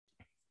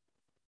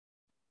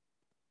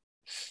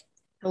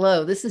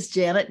Hello, this is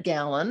Janet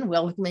Gallen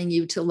welcoming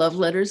you to Love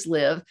Letters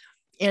Live.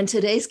 And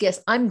today's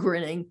guest, I'm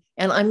grinning,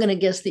 and I'm going to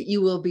guess that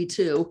you will be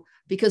too,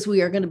 because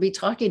we are going to be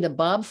talking to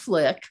Bob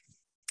Flick,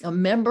 a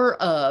member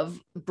of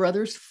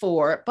Brothers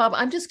Four. Bob,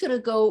 I'm just going to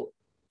go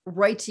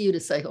right to you to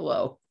say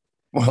hello.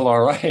 Well,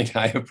 all right.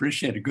 I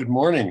appreciate it. Good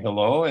morning.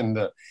 Hello. And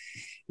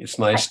it's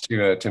nice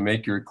to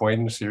make your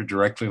acquaintance here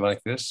directly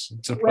like this.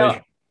 It's a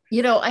pleasure.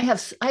 Well, I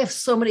have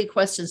so many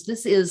questions.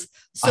 This is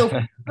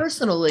so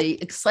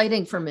personally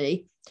exciting for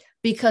me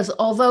because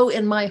although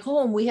in my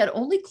home we had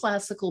only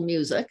classical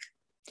music,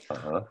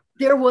 Uh-huh.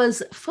 there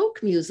was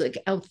folk music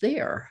out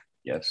there.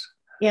 Yes.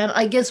 And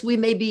I guess we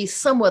may be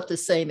somewhat the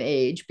same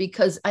age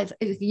because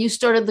you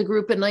started the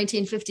group in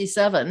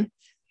 1957,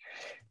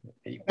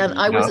 and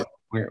I was Now,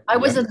 we're, I yeah.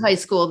 was in high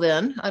school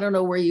then. I don't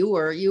know where you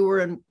were. You were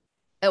in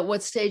At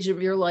what stage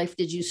of your life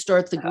did you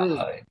start the group?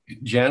 Uh,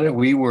 Janet,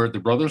 the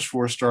Brothers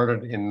Four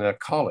started in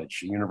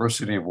college,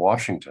 University of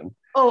Washington.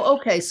 Oh,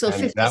 okay. So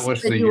And that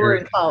was 57, the you were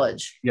year, in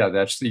college. yeah,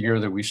 that's the year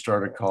that we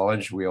started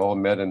college. We all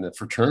met in the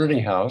fraternity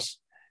house,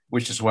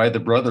 which is why the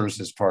Brothers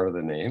is part of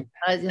the name.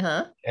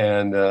 Uh-huh.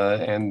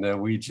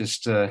 And we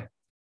just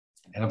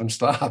haven't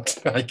stopped.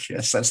 I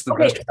guess that's the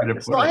Okay. best way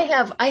to So put I it.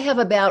 have I have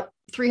about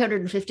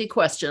 350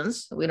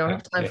 questions. We don't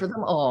have time Okay. for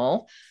them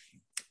all.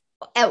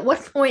 At what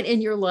point in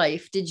your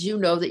life did you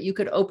know that you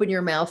could open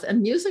your mouth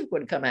and music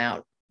would come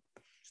out?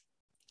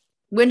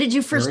 When did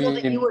you first know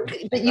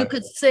Very, that you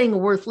could sing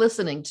worth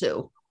listening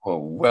to?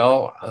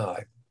 well,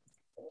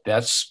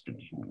 that's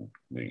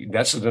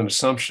that's an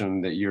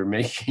assumption that you're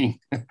making.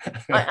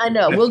 I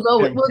know. We'll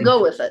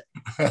go with it.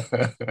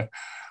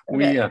 Okay.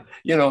 We,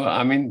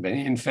 I mean,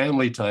 in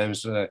family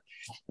times, and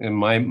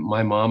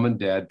my mom and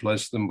dad,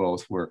 bless them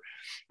both, were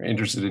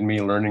interested in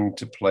me learning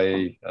to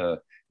play,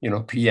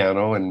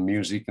 piano and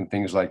music and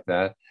things like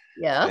that.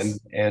 And Yes.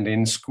 and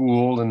in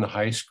school, in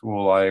high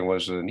school, I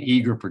was an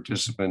eager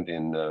participant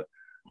in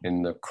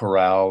the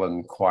chorale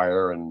and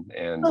choir and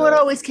So it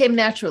always came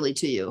naturally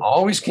to you.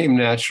 always came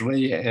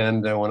naturally.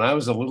 And when I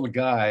was a little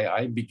guy,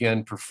 I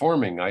began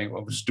performing. I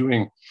was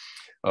doing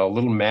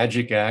little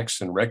magic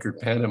acts and record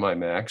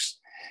pantomime acts.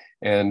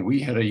 And we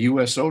had a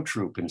USO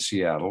troupe in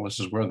Seattle. This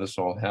is where this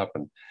all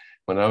happened.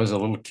 When I was a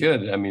little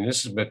kid, I mean,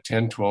 this is about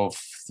 10, 12,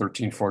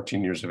 13,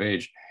 14 years of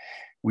age.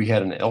 We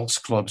had an Elks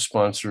Club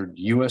sponsored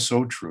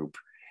USO troupe.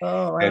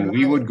 Oh, And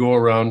we would go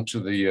around to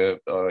the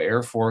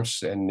Air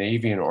Force and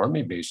Navy and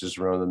Army bases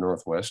around the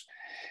Northwest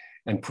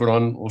and put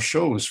on little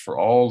shows for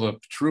all the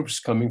troops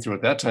coming through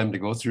at that time to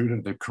go through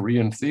to the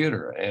Korean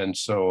theater. And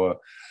so,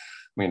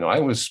 I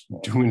was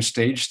doing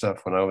stage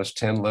stuff when I was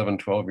 10, 11,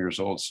 12 years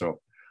old. So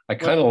I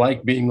kind of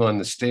like being on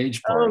the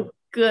stage part. oh,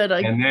 good.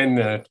 And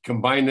then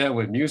combine that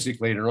with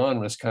music later on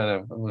was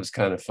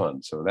kind of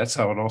fun. So that's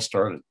how it all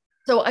started.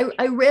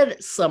 I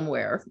read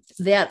somewhere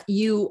that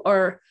you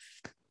are,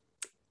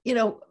 you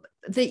know,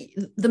 the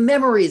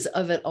memories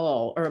of it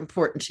all are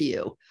important to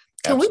you.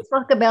 Can we Absolutely.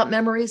 talk about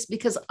memories?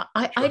 Because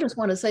I Sure. just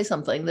want to say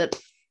something that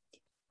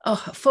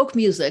folk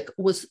music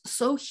was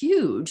so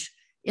huge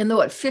in the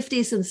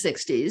 50s and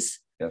 60s.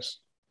 Yes.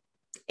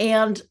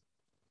 And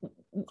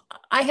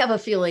I have a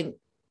feeling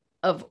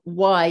of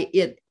why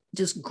it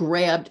just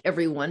grabbed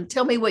everyone.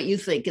 Tell me what you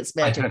think its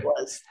magic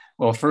was,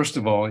 Well, first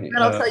of all, and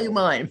I'll tell you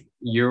mine.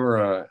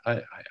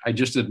 I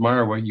just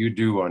admire what you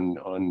do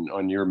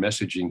on your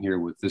messaging here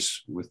with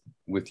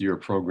with your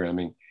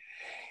programming.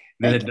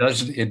 That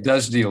Thank it you.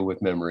 does deal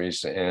with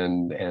memories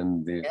and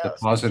the Yes,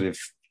 positive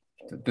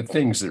the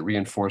things that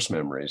reinforce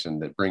memories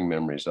and that bring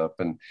memories up.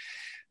 And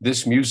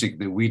this music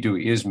that we do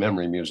is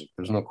memory music.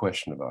 There's no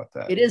question about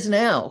that. it is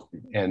now.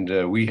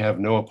 And we have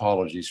no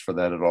apologies for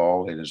that at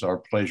all. It is our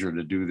pleasure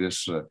to do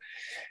this.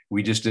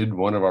 We just did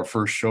one of our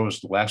first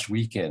shows last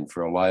weekend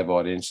for a live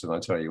audience, and I'll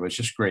tell you, it's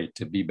just great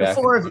to be back.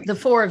 The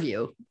four of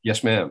you.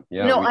 Yes, ma'am. You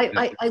Yeah, know, we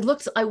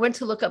did. I went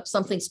to look up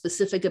something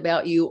specific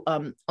about you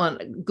on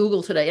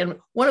Google today, and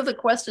one of the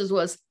questions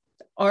was,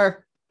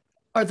 are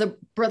are the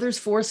Brothers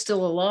Four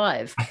still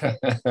alive?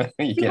 Yeah.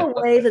 People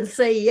wave and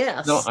say No,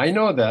 yes. I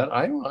know that.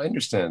 I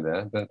understand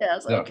that.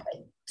 Yes, Yeah, okay.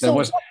 that So,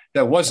 was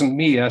that wasn't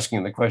me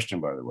asking the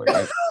question, by the way,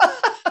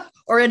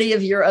 or any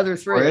of your other or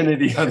three. any of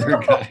the other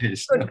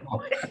guys. Good No.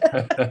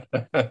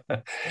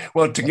 point.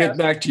 Well, to get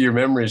back to your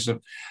memories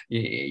of,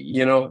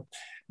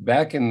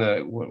 back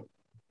in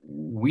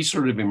we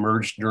sort of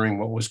emerged during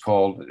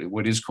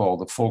what is called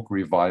the folk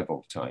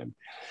revival time,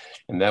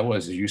 and that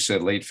was, as you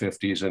said, late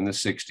 50s and the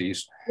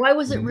 60s. Why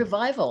was it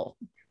revival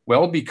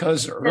Well,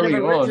 because instead of early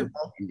on, original?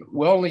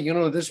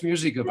 well, this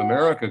music of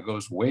America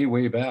goes way,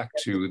 way back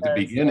to the Yes.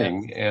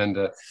 beginning. And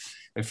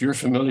if you're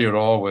familiar at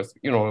all with,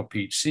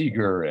 Pete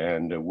Seeger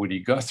and Woody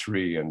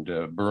Guthrie and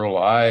Burl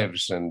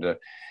Ives and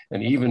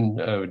even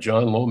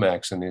John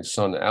Lomax and his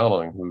son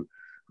Alan,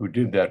 who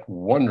did that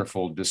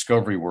wonderful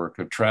discovery work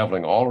of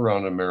traveling all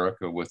around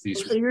America with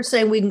these. So you're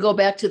saying we can go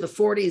back to the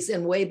 40s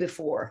and way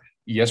before?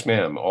 Yes,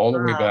 ma'am. All the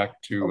way Ah,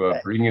 back to okay.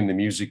 bringing the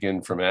music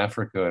in from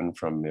Africa and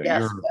from Yes.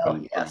 Europe Well,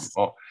 and from yes.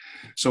 all.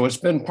 So it's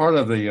been part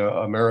of the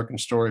American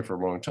story for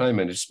a long time,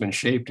 and it's been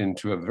shaped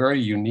into a very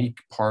unique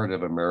part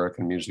of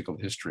American musical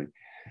history.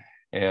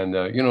 And,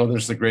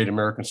 there's the Great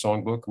American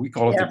Songbook. We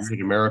call it the Yes.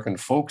 Great American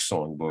Folk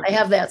Songbook. I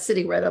have that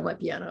sitting right on my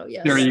piano.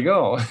 Yes. There you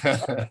go.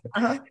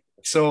 Uh-huh.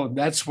 So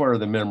that's where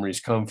the memories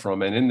come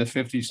from. And in the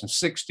 50s and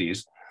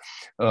 60s,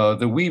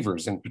 the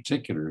Weavers in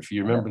particular, if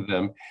you remember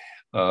them,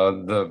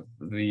 the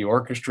I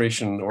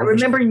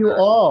remember you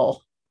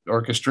all.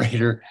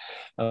 orchestrator,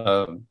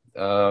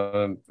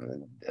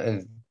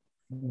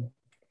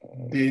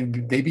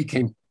 they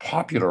became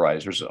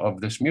popularizers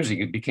of this music.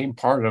 It became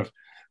part of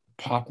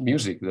pop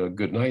music, the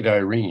Goodnight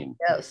Irene,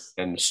 Yes.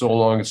 and So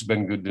Long It's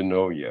Been Good to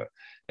Know You,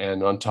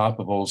 and On Top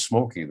of Old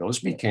Smoky. Those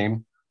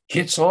became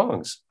hit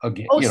songs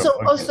again. So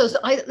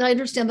I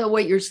understand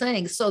what you're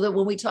saying. So that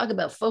when we talk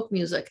about folk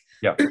music,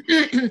 Yeah.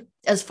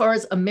 as far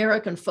as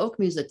American folk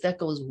music, that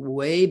goes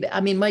way back.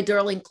 I mean, My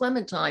Darling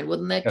Clementine,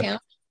 wouldn't that Yes.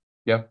 count?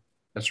 Yeah,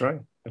 that's right.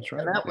 That's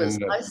right. And that was,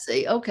 I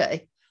see.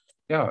 Okay.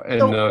 Yeah. And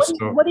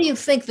So what do you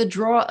think the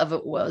draw of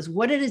it was?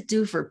 What did it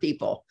do for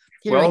people?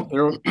 Well,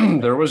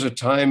 there was a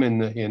time in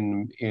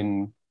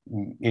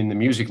the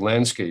music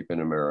landscape in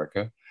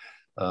America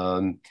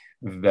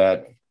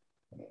that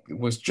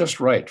was just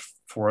right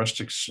for us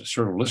to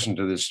sort of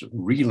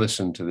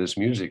re-listen to this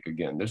music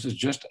again. This is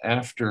just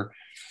after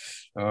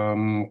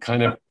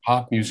kind of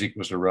pop music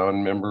was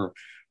around. Remember,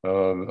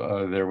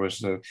 there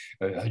was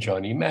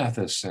Johnny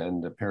Mathis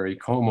and Perry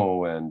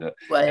Como and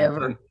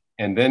whatever.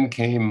 And then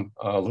came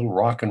a little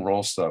rock and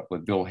roll stuff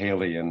with Bill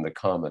Haley and the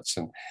Comets,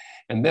 and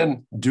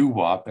then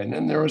doo-wop. And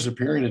then there was a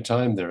period of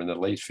time there in the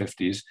late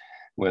 50s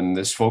when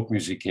this folk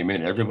music came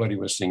in. Everybody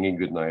was singing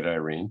Goodnight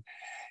Irene.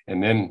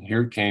 And then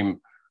here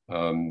came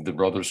the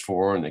Brothers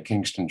Four and the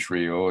Kingston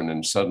Trio. And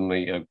then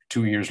suddenly,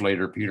 2 years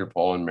later, Peter,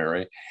 Paul, and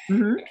Mary.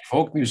 Mm-hmm.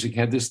 Folk music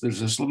had there's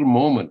this little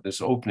moment,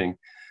 this opening,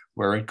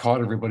 where it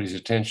caught everybody's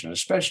attention,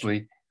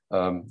 especially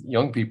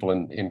young people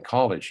in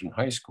college and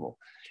high school.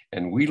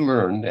 And we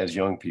learned as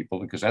young people,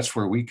 because that's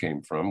where we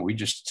came from. We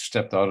just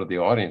stepped out of the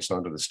audience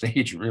onto the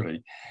stage,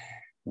 really.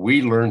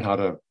 We learned how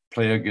to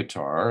play a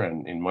guitar,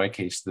 and in my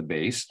case, the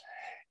bass,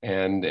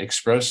 and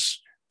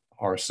express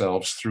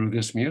ourselves through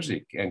this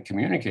music and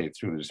communicate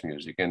through this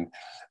music. And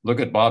look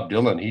at Bob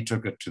Dylan. He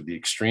took it to the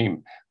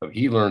extreme of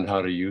he learned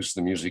how to use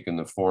the music and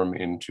the form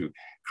into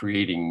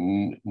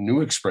creating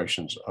new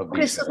expressions of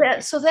these.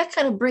 So that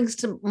kind of brings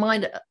to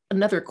mind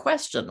another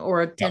question,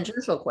 or a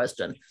tangential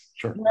question.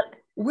 Sure.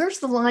 Where's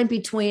the line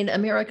between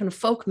American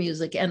folk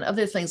music and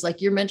other things, like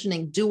you're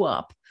mentioning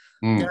doo-wop?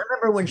 I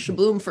remember when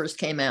Shaboom first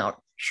came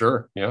out.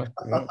 Sure, yeah.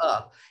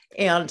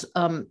 And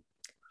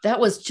that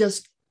was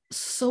just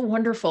so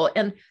wonderful.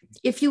 And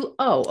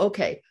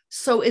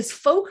so is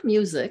folk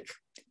music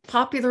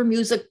popular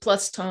music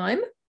plus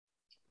time?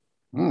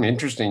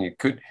 Interesting. It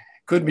could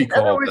be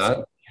called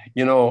that.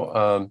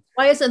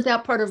 Why isn't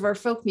that part of our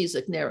folk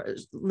music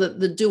narrative,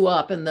 the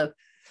doo-wop and the...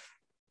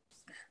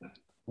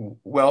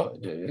 Well,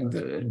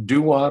 the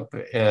doo-wop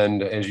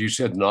and, as you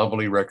said,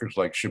 novelty records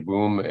like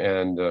Shaboom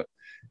and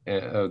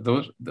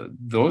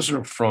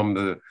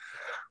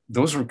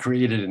those were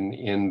created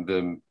in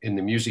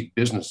the music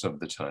business of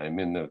the time.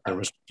 There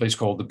was a place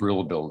called the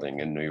Brill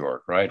Building in New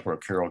York, right, where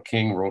Carole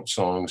King wrote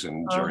songs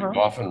and Jerry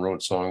Goffin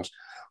wrote songs,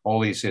 all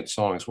these hit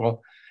songs.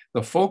 Well,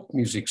 the folk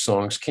music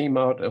songs came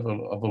out of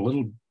a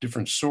little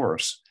different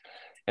source,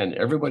 and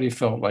everybody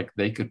felt like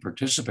they could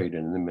participate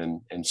in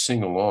them and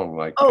sing along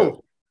like.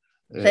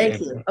 Thank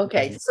you.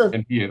 Okay,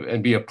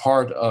 and be a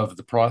part of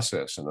the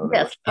process.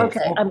 Yes.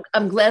 Okay.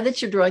 I'm glad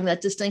that you're drawing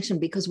that distinction,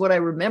 because what I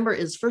remember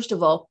is, first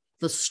of all,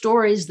 the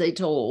stories they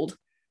told.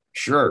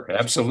 Sure,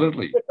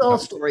 absolutely. It's all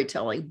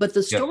storytelling, but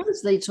the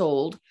stories they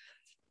told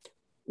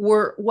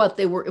were what?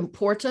 They were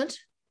important.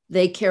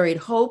 They carried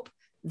hope.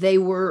 They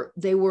were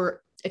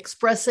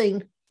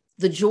expressing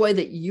the joy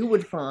that you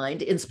would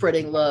find in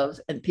spreading love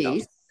and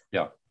peace.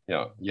 Yeah.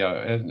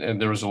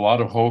 And there was a lot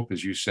of hope,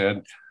 as you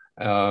said.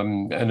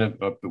 And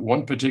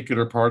one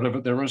particular part of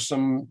it, there was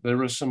some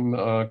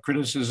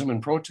criticism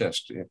and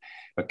protest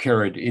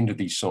carried into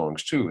these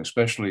songs too,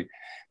 especially.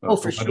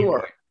 For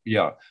sure.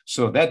 Yeah.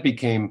 So that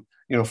became,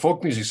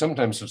 folk music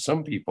sometimes for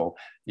some people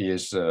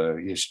is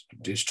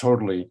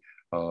totally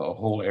a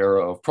whole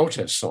era of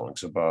protest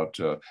songs about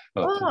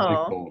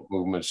political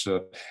movements.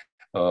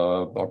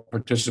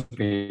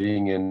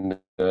 Participating in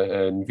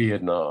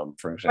Vietnam,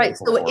 for example. Right,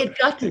 so it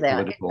got to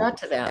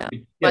that.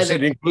 Yes,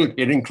 it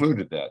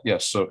included that.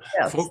 Yes, so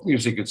folk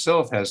music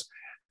itself has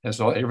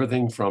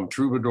everything from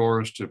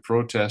troubadours to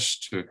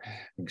protests to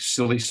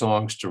silly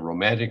songs to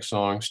romantic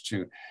songs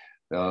to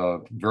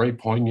very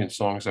poignant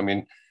songs. I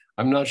mean,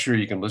 I'm not sure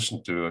you can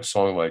listen to a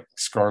song like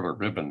Scarlet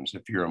Ribbons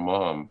if you're a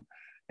mom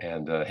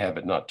and have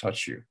it not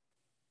touch you.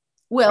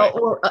 Well, right.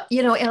 Or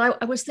and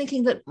I was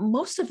thinking that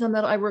most of them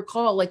that I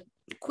recall, like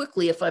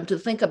quickly, if I'm to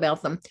think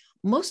about them,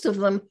 most of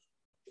them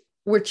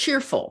were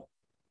cheerful,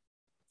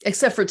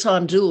 except for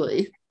Tom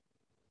Dooley.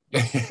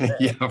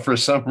 Yeah, for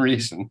some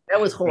reason. That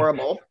was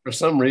horrible. For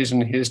some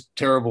reason, his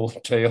terrible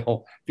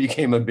tale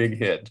became a big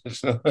hit.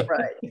 So.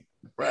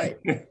 Right.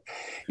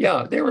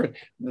 Yeah, there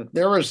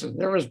was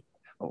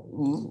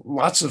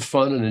lots of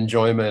fun and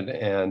enjoyment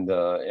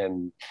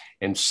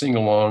and sing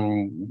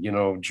along,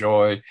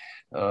 joy.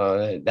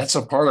 That's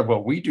a part of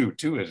what we do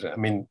too. I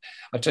mean,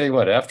 I'll tell you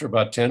what, after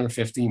about 10 or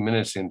 15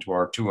 minutes into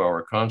our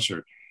 2-hour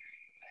concert,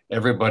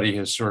 everybody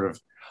has sort of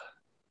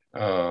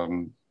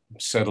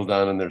settled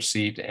down in their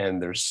seat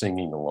and they're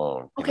singing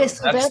along. Okay,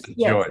 so that's the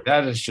joy.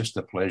 That is just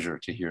a pleasure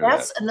to hear.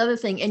 That's another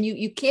thing. And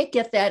you can't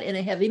get that in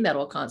a heavy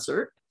metal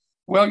concert.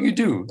 Well, you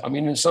do. I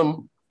mean, in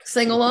some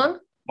sing along.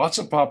 Lots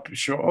of pop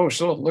show. Oh,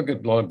 so look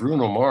at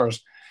Bruno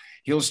Mars.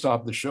 He'll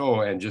stop the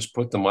show and just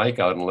put the mic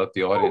out and let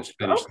the audience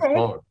finish the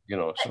song.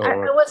 So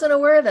I wasn't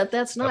aware of that.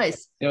 That's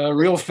nice. A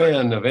real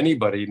fan of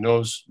anybody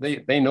knows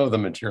they know the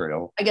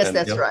material. I guess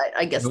that's right.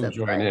 I guess that's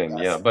join right. in.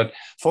 Yes. Yeah, but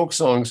folk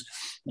songs,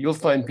 you'll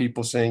find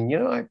people saying,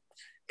 I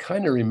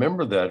kind of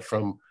remember that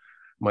from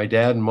my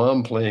dad and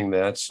mom playing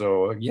that.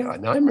 So yeah,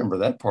 now I remember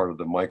that part of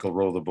the Michael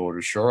Row the Boat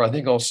Ashore. I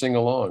think I'll sing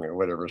along or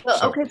whatever.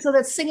 Well, okay, so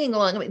that's singing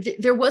along. I mean,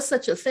 there was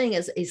such a thing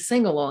as a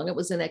sing along. It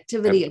was an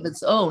activity of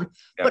its own,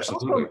 but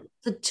also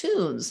the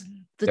tunes,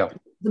 the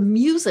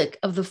music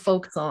of the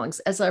folk songs,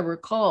 as I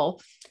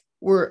recall,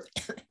 were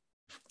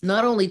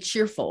not only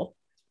cheerful,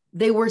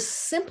 they were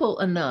simple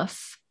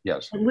enough,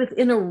 and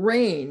within a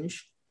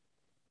range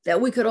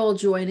that we could all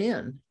join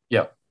in.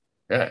 Yeah,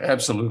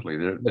 absolutely.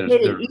 Made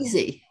it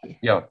easy.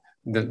 Yeah.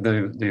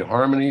 The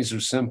harmonies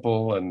are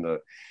simple and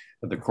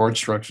the chord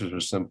structures are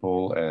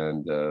simple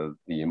and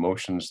the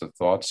emotions, the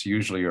thoughts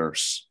usually are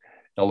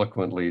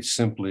eloquently,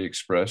 simply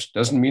expressed.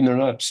 Doesn't mean they're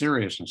not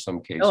serious in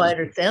some cases. Oh, I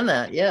understand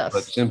that. Yes.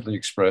 But simply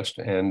expressed.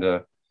 And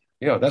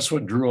that's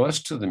what drew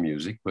us to the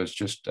music was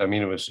just, I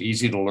mean, it was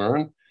easy to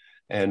learn.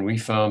 And we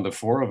found the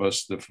four of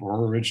us, the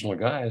four original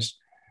guys,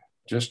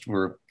 just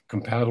were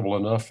compatible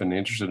enough and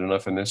interested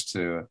enough in this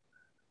to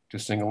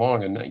sing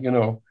along.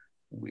 And,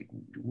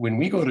 when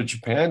we go to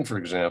Japan, for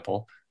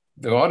example,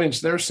 the audience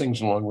there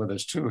sings along with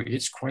us too.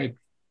 It's quite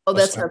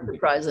that's not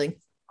surprising.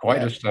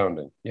 Quite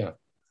astounding. Yeah.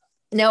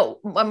 Now,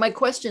 my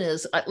question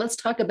is, let's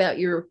talk about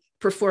your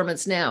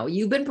performance now.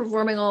 You've been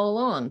performing all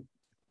along.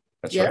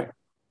 That's right.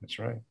 That's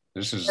right.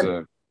 This is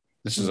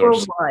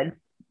worldwide.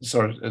 It's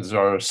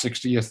our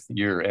 60th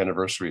year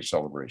anniversary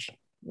celebration.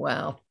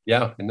 Wow.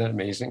 Yeah, isn't that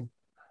amazing?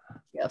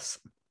 Yes.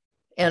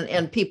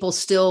 And people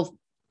still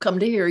come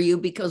to hear you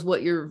because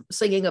what you're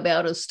singing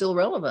about is still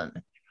relevant.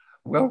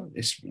 Well,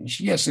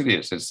 yes, it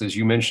is. It's, as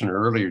you mentioned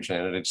earlier,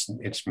 Janet,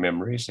 it's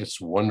memories.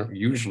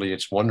 Usually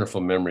it's wonderful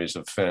memories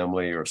of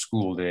family or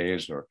school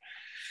days or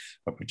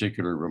a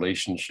particular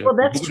relationship. Well,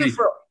 that's true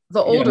for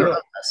the older of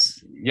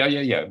us.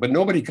 Yeah. But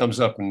nobody comes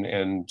up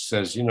and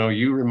says,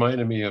 you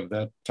reminded me of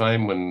that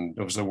time when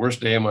it was the worst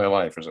day of my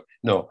life.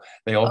 No,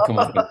 they all come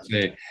up and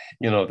say,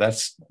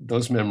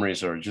 those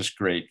memories are just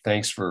great.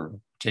 Thanks for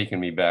taking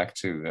me back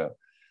to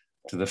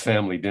the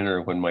family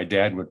dinner when my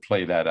dad would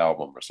play that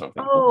album or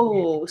something.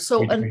 Oh,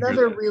 so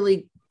another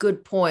really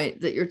good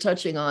point that you're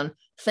touching on.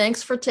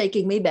 Thanks for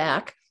taking me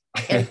back.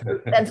 And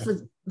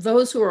for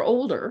those who are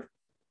older,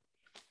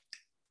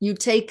 you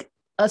take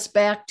us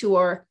back to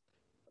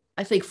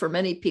I think for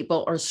many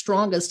people, our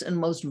strongest and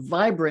most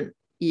vibrant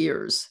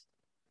years.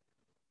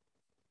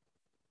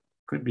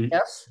 Could be.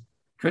 Yes.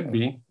 Could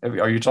be.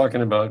 Are you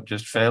talking about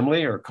just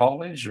family or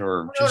college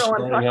or just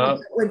starting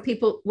out?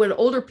 When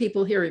older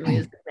people hear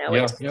music now,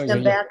 it takes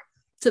them back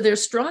to their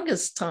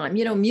strongest time.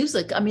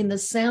 Music. I mean, the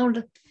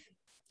sound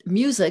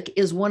music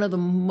is one of the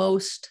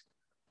most,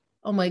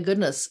 oh my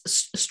goodness,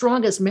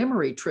 strongest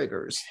memory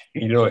triggers.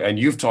 And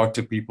you've talked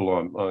to people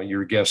on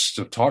your guests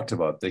have talked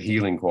about the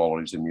healing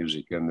qualities of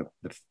music and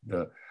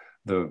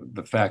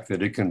the fact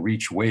that it can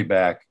reach way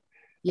back.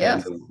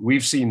 Yes,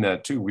 we've seen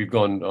that too. We've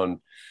gone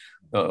on.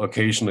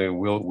 Occasionally,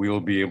 we'll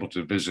be able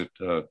to visit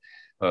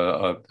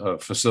a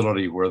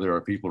facility where there are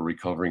people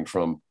recovering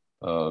from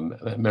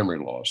memory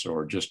loss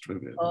or just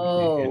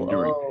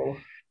enduring.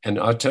 And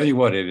I'll tell you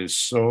what, it is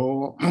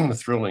so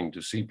thrilling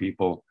to see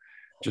people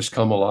just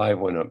come alive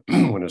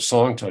when a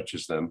song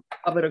touches them.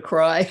 I'm gonna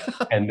cry.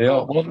 And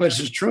this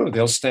is true.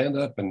 They'll stand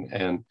up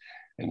and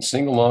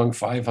sing along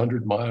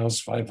 500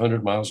 miles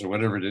or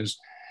whatever it is.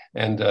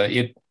 And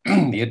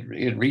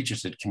it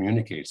reaches, it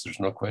communicates.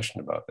 There's no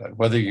question about that.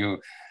 Whether you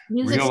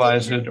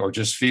realize it or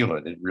just feel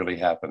it, it really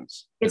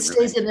happens. It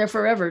stays in there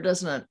forever,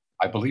 doesn't it?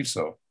 I believe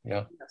so.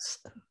 Yeah. Yes.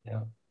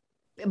 Yeah.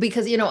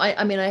 Because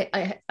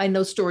I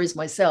know stories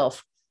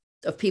myself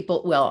of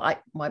people. Well,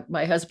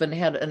 my husband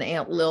had an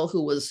Aunt Lil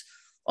who was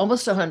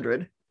almost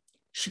 100.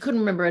 She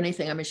couldn't remember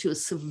anything. I mean, she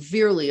was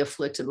severely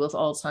afflicted with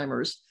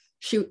Alzheimer's.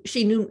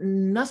 She knew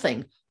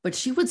nothing. But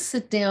she would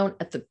sit down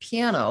at the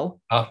piano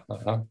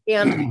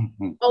and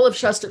all of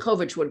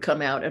Shostakovich would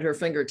come out at her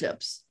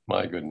fingertips.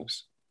 My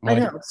goodness. I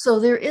know. So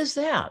there is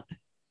that.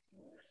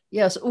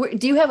 Yes.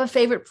 Do you have a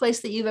favorite place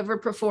that you've ever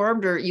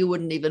performed, or you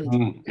wouldn't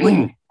even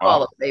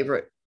call a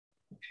favorite?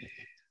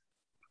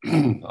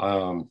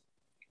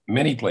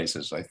 Many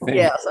places, I think.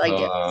 Yes, I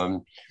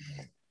guess.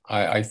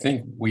 I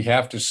think we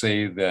have to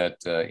say that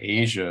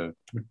Asia,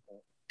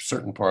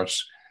 certain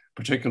parts,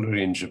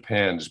 particularly in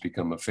Japan, has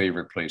become a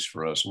favorite place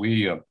for us.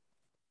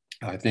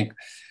 I think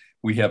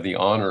we have the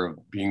honor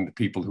of being the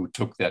people who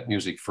took that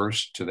music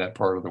first to that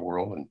part of the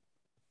world, and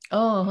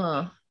Oh,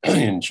 huh.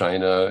 in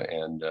China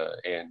and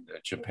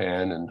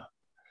Japan and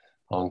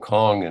Hong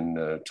Kong and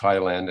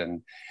Thailand,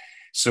 and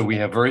so we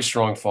have very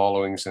strong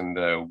followings, and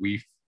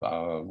we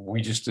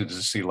just did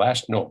to see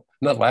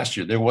not last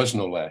year. There was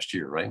no last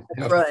year, right?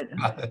 That's right.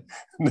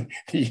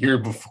 The year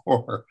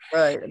before,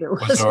 Right. There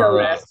was no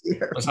last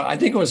year. I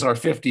think it was our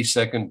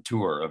 52nd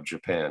tour of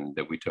Japan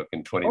that we took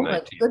in Oh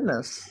my 2019.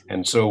 goodness.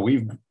 And so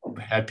we've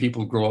had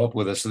people grow up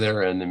with us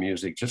there and the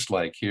music, just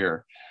like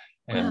here.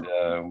 And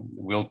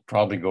we'll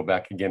probably go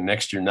back again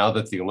next year now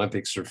that the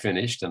Olympics are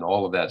finished and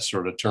all of that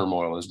sort of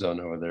turmoil is done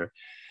over there.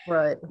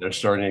 Right. They're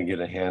starting to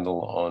get a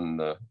handle on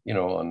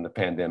on the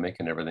pandemic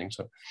and everything.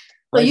 So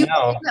Well,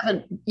 now,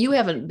 you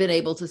haven't been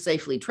able to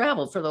safely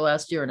travel for the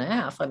last year and a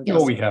half, I'm guessing.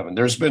 no, we haven't.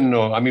 There's been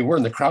no. I mean, we're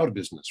in the crowd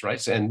business,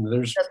 right? And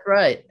That's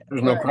right.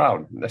 There's no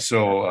crowd.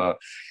 So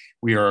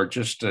we are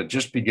just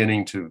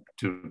beginning to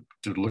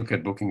look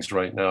at bookings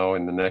right now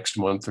in the next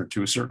month or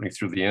two, certainly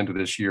through the end of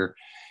this year.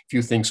 A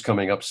few things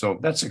coming up, so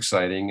that's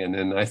exciting. And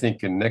then I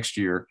think in next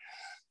year,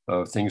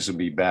 things will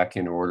be back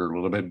in order a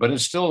little bit. But it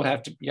still you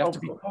have to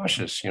be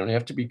cautious. You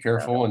have to be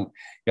careful, and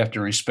you have to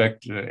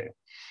respect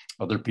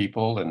other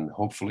people, and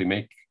hopefully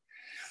make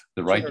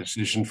the right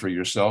decision for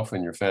yourself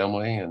and your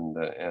family, and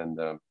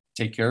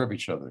take care of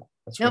each other.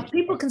 Now,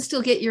 people can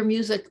still get your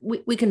music.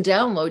 We can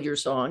download your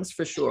songs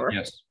for sure.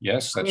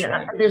 Yes, that's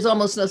right. There's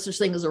almost no such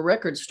thing as a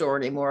record store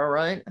anymore,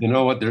 right? You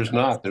know what? There's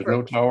not. There's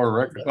no Tower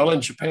Records. Well,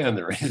 in Japan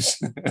there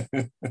is.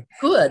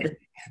 Good.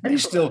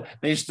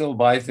 They still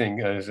buy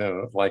things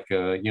like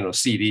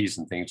CDs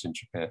and things in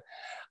Japan,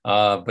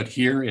 but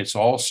here it's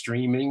all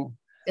streaming.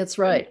 That's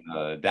right.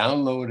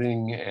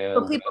 Downloading,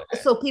 and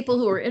so people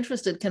who are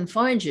interested can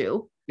find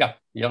you. Yeah.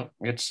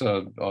 It's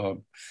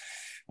on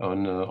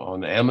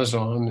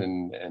Amazon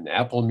and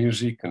Apple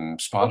Music and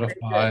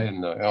Spotify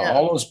and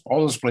all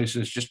those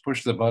places. Just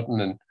push the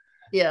button and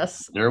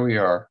yes, there we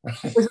are.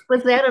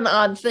 was that an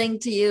odd thing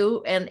to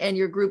you and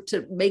your group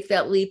to make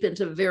that leap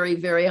into very,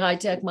 very high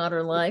tech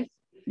modern life?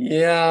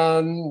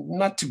 Yeah,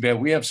 not too bad.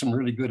 We have some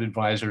really good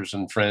advisors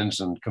and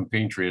friends and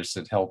compatriots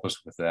that help us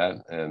with that.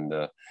 And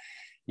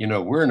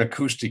we're an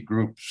acoustic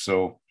group,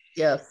 so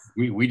yes,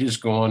 we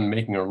just go on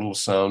making our little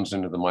sounds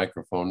into the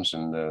microphones,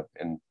 and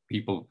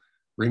people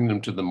bring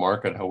them to the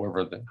market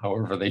however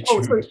they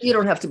choose. So you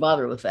don't have to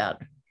bother with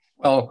that.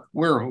 Well,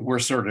 we're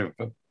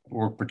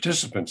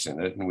participants in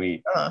it, and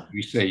we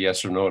say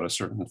yes or no to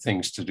certain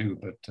things to do,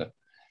 but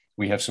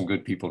we have some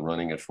good people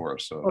running it for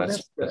us, so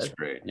that's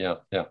great. Yeah.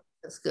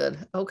 That's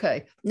good.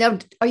 Okay. Now,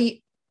 are you?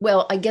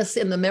 Well, I guess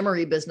in the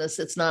memory business,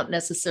 it's not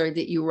necessary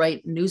that you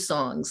write new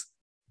songs,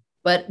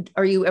 but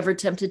are you ever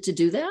tempted to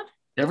do that?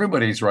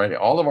 Everybody's writing.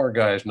 All of our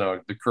guys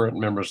now, the current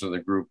members of the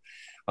group.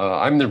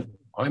 I'm the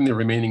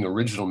remaining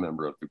original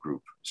member of the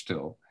group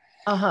still.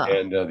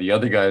 And the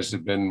other guys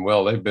they've been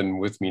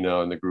with me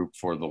now in the group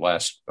for the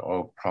last,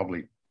 probably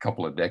a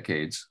couple of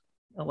decades.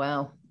 Oh,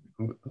 wow.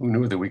 Who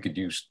knew that we could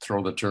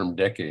throw the term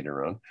decade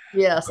around?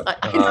 Yes.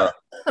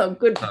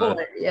 Good point.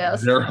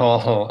 Yes. They're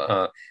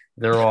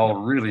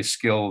all really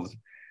skilled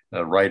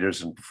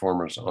writers and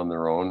performers on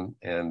their own.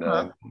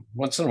 And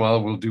once in a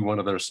while we'll do one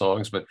of their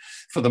songs. But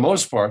for the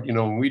most part,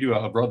 when we do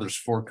a Brothers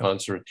 4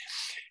 concert,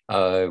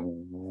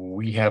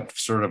 we have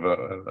sort of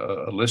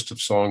a list of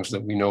songs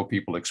that we know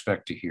people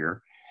expect to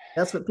hear.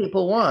 That's what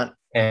people want.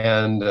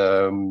 And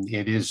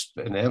it is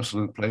an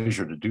absolute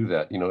pleasure to do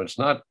that. It's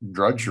not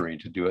drudgery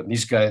to do it. And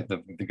these guys,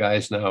 the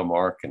guys now,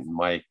 Mark and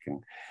Mike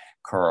and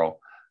Carl,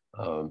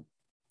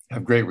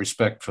 have great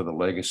respect for the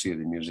legacy of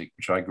the music,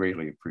 which I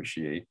greatly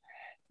appreciate.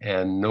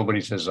 And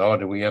nobody says, "Oh,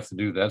 do we have to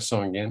do that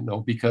song again?"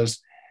 No, because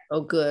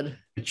good.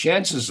 The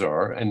chances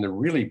are, and the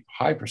really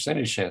high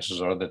percentage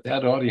chances are,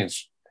 that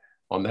audience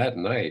on that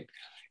night,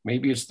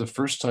 maybe it's the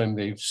first time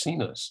they've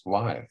seen us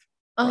live.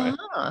 Right?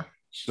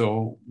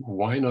 So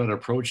why not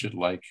approach it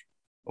like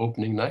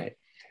opening night?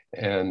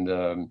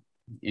 And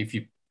if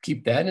you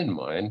keep that in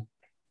mind,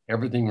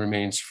 everything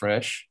remains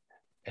fresh.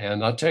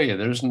 And I'll tell you,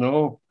 there's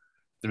no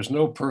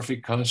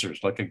perfect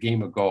concerts, like a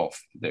game of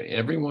golf.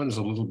 Everyone is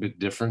a little bit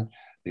different.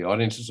 The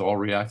audiences all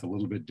react a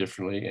little bit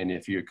differently. And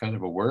if you're kind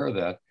of aware of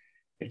that,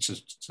 it's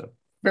a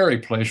very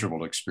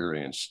pleasurable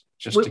experience.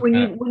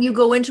 When you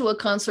go into a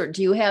concert,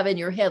 do you have in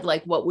your head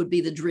like what would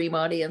be the dream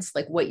audience,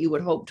 like what you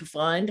would hope to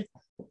find?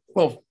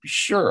 Well,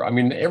 sure. I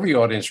mean, every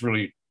audience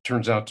really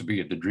turns out to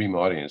be the dream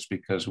audience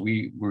because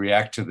we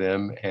react to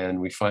them and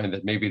we find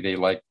that maybe they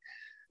like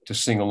to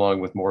sing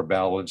along with more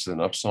ballads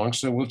than up songs.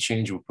 So we'll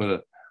change.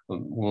 We'll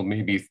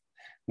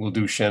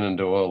do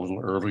Shenandoah a little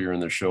earlier in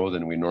the show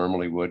than we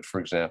normally would, for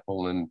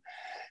example, and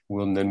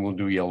we'll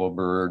do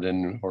Yellowbird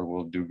or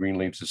we'll do Green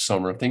Leaves of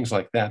Summer, things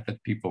like that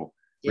people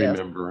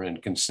remember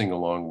and can sing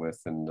along with.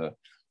 And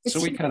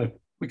so we kind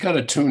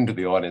of tune to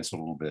the audience a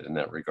little bit in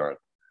that regard.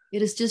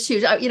 It is just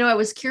huge. I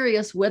was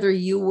curious whether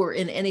you were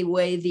in any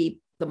way the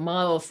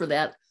model for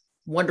that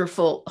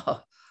wonderful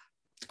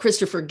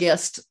Christopher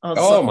Guest.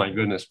 Oh my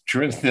goodness.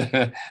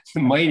 The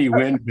Mighty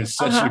Wind is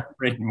such a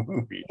great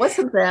movie.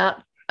 Wasn't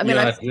that? I mean,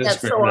 Yeah, I it see is that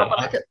great. so No,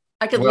 often.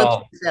 I could lip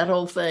well, sync that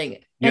whole thing.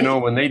 you And know,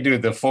 when they do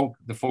the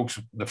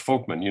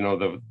folkmen, you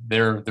know,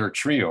 their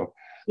trio,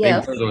 they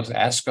yes, wear those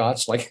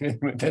ascots like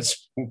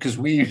that's because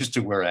we used to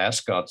wear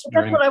ascots that's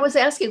during. what I was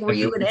asking. Were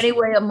you in any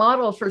way a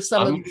model for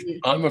some of I'm these?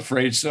 I'm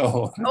afraid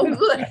so. Oh,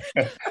 good.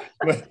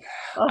 But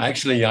Oh,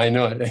 actually, I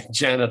know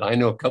Janet. I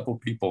know a couple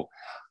people.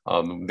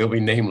 They'll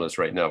be nameless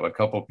right now. A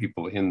couple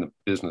people in the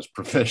business,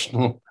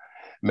 professional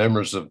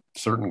members of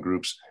certain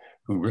groups,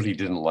 who really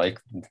didn't like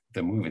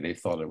the movie. They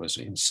thought it was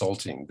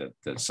insulting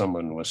that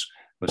someone was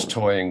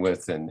toying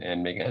with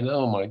and making. And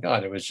oh my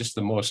God, it was just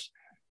the most.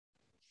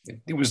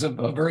 It was a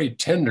very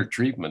tender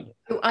treatment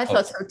I of,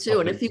 thought so too. of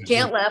And the if you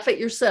can't laugh at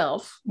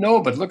yourself,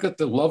 no, but look at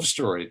the love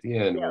story at the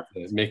end yeah,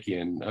 with Mickey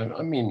and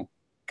I mean,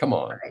 come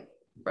on. right,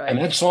 And right.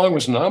 that song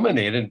was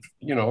nominated,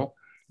 you know,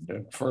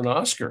 for an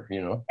Oscar,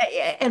 you know.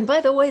 And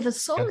by the way, the Yeah.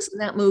 songs in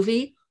that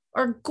movie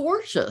are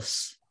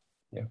gorgeous.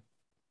 Yeah.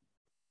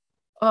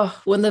 Oh,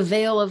 when the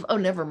veil of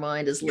never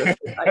mind is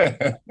lifted.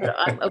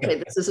 I'm okay.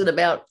 This isn't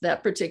about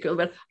that particular,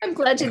 but I'm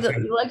glad you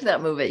liked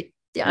that movie.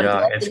 Yeah, I'm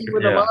Yeah, glad that you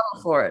were the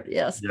model for it.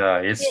 Yes. yeah,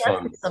 Let it's me ask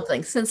you fun.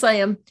 something. Since I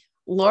am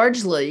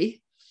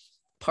largely,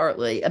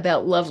 partly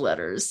about love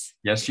letters.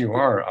 Yes, you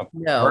are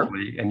No,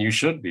 partly, and you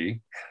should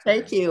be.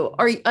 thank you.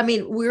 I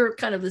mean, we're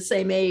kind of the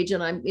same age,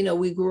 and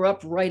we grew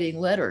up writing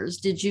letters.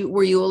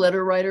 Were you a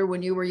letter writer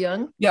when you were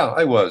young? Yeah,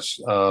 I was.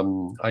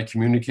 I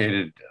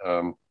communicated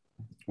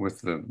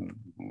with the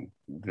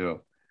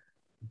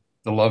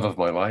the love of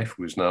my life,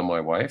 who is now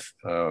my wife.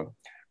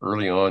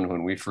 Early on,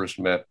 when we first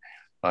met,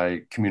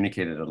 I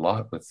communicated a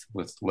lot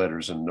with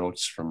letters and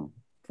notes from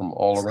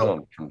all So,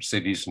 around, from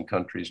cities and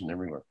countries and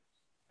everywhere.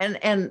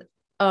 and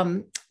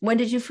when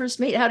did you first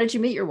meet? How did you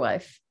meet your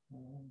wife?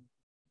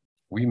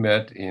 We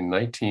met in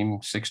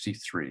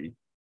 1963.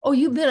 Oh,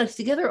 you've been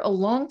together a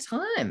long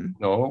time.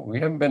 No, we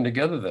haven't been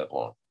together that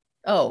long.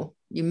 Oh,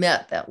 you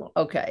met that long.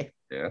 Okay.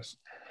 Yes.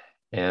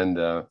 And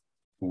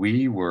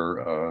we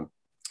were,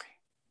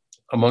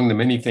 among the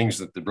many things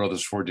that the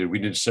Brothers Ford did, we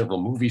did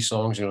several movie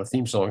songs, you know,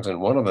 theme songs.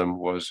 And one of them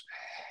was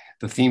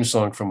the theme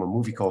song from a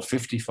movie called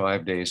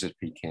 55 Days at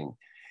Peking.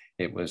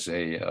 It was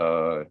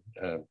a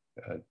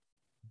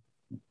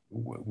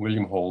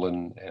William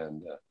Holden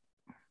and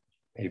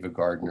Ava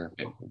Gardner,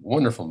 a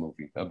wonderful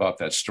movie about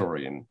that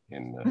story in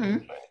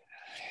China.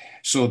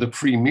 So the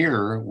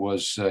premiere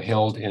was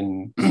held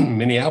in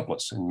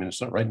Minneapolis, in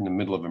Minnesota, right in the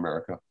middle of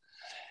America.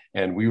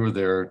 And we were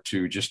there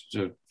to just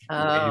wave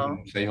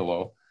and say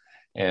hello.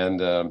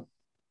 And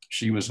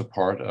she was a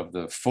part of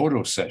the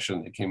photo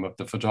session that came up.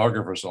 The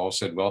photographers all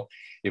said, well,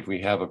 if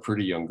we have a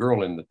pretty young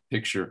girl in the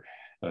picture,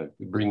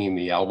 bringing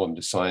the album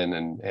to sign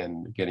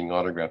and getting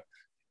autographed,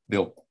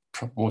 they'll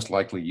most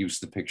likely use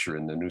the picture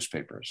in the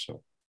newspapers.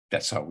 So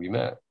that's how we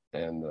met.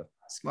 And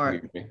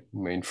Smart. we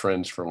remained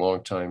friends for a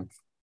long time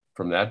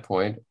from that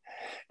point.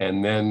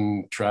 And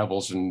then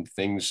travels and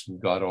things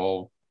got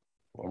all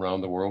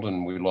around the world,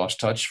 and we lost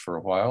touch for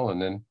a while.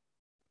 And then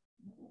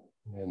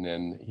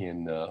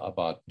in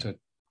about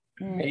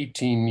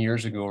 18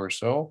 years ago or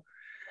so,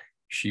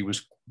 she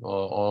was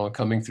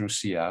coming through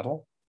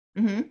Seattle,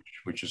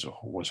 which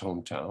was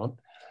hometown.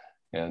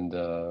 And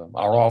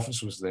our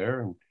office was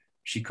there, and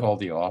she called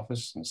the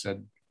office and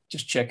said,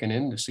 just checking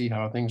in to see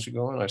how things are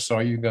going. I saw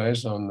you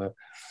guys on the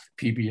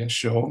PBS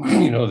show,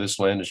 you know, This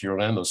Land Is Your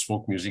Land, those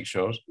folk music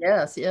shows.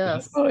 Yes,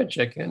 yes. Oh, I'd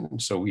check in. And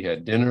so we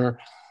had dinner,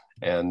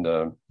 and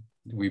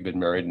we've been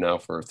married now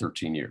for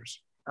 13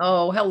 years.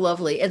 Oh, how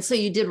lovely. And so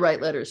you did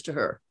write letters to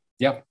her.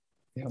 Yep.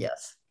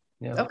 Yes.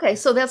 Yeah. Okay.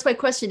 So that's my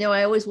question. You know,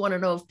 I always want to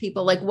know if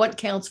people like what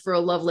counts for a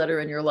love letter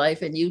in your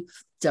life, and you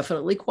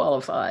definitely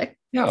qualify.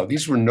 Yeah.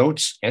 These were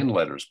notes and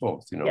letters,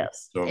 both, you know.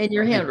 Yes. So, in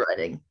your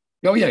handwriting.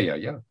 Oh,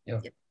 yeah.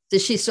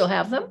 Does she still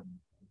have them?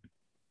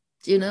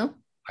 Do you know?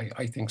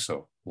 I think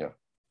so. Yeah.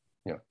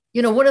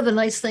 You know, one of the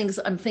nice things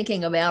I'm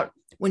thinking about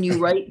when you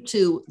write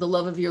to the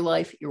love of your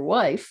life, your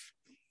wife,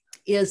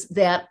 is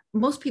that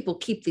most people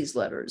keep these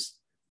letters.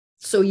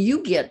 So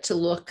you get to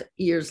look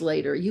years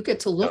later, you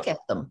get to look at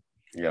them.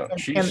 Yeah.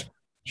 And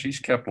She's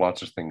kept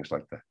lots of things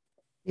like that.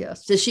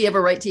 yes. Does she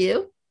ever write to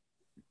you?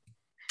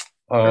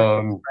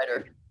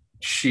 Writer.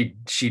 She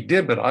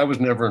did, but I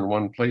was never in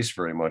one place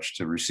very much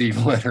to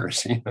receive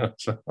letters, you know.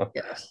 So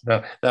yes.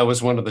 that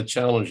was one of the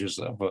challenges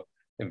of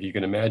if you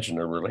can imagine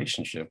a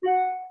relationship.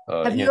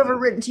 Have you ever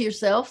written to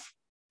yourself?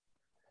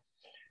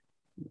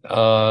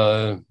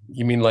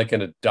 You mean like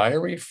in a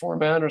diary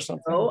format or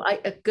something? Oh,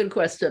 a good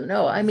question.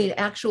 No, I mean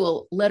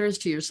actual letters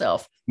to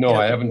yourself. No, you know,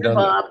 I haven't done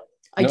Bob, that.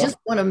 I just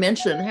want to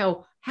mention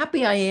how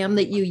happy I am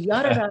that you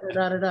yada da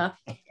da da da,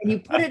 and you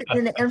put it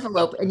in an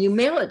envelope and you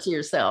mail it to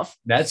yourself.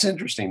 That's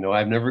interesting. No,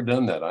 I've never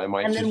done that. I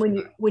might. And then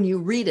when you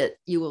read it,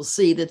 you will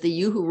see that the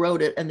you who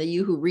wrote it and the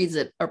you who reads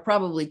it are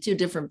probably two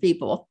different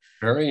people.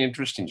 Very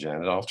interesting,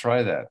 Janet. I'll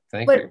try that.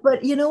 Thank you.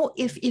 But you know,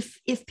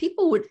 if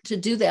people were to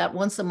do that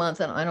once a month,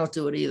 and I don't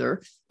do it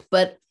either,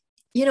 but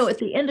you know, at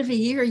the end of a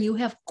year, you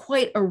have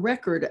quite a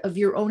record of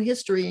your own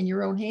history in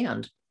your own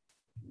hand.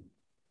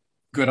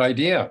 Good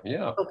idea.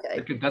 Yeah.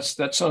 Okay.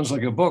 That sounds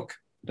like a book.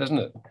 doesn't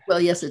it?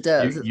 Well, yes, it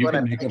does. Is You what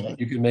can I'm make thinking.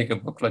 you can make a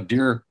book like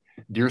Dear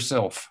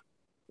Self.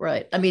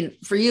 Right. I mean,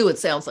 for you, it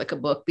sounds like a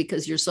book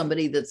because you're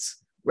somebody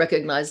that's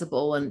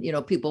recognizable and,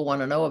 people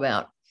want to know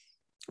about.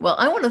 Well,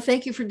 I want to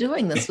thank you for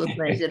doing this with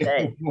me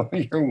today. Well,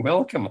 you're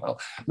welcome.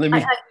 Let I,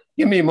 me I,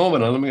 give me a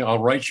moment. I'll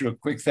write you a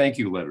quick thank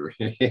you letter.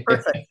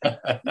 perfect.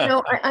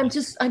 I'm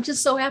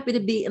just so happy to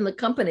be in the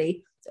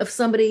company of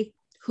somebody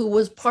who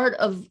was part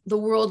of the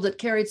world that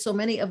carried so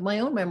many of my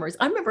own memories.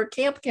 I remember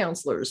camp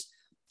counselors.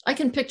 I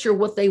can picture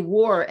what they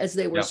wore as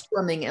they were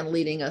strumming and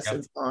leading us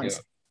in songs.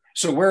 Yeah.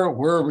 So where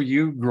were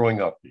you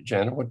growing up,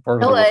 Janet? What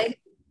part of LA.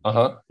 the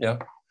world? Yeah.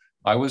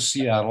 I was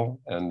Seattle,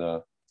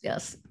 and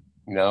yes.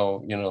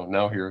 Now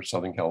now here,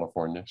 Southern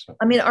California. So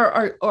I mean,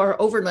 our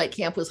overnight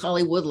camp was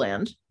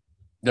Hollywoodland.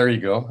 there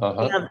you go.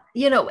 And,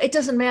 it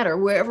doesn't matter.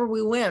 Wherever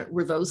we went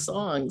were those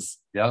songs.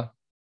 Yeah.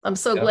 I'm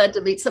so glad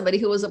to meet somebody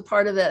who was a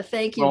part of that.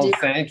 Thank you, well, dear.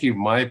 Thank you.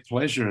 My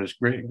pleasure. It's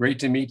great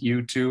to meet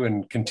you too,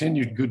 and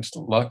continued good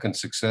luck and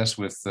success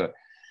with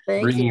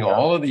bringing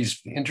all of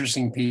these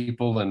interesting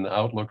people and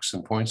outlooks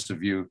and points of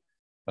view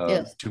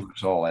to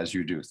us all, as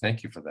you do.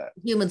 Thank you for that.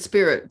 Human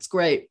spirit. It's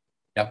great.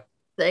 Yep.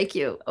 Thank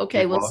you.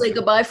 Okay, we'll say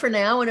goodbye for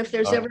now. And if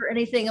there's All right. ever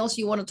anything else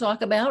you want to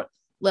talk about,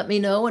 let me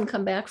know and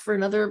come back for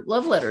another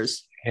Love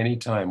Letters.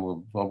 Anytime,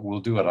 we'll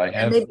do it. I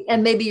have,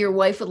 and maybe your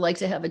wife would like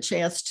to have a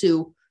chance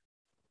to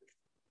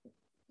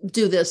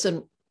do this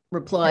and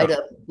reply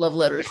to Love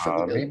Letters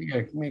from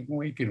you. Maybe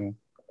we can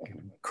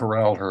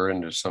corral her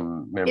into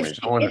some memories.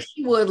 If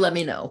she would, let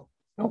me know.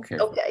 Okay.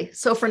 Okay.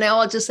 So for now,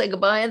 I'll just say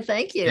goodbye and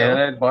thank you.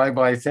 Yeah,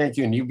 bye. Thank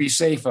you. And you be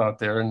safe out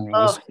there, and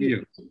we'll see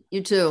you.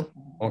 You too.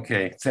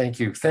 Okay. Thank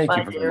you. Thank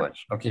you very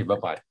much. Okay.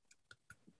 Bye-bye.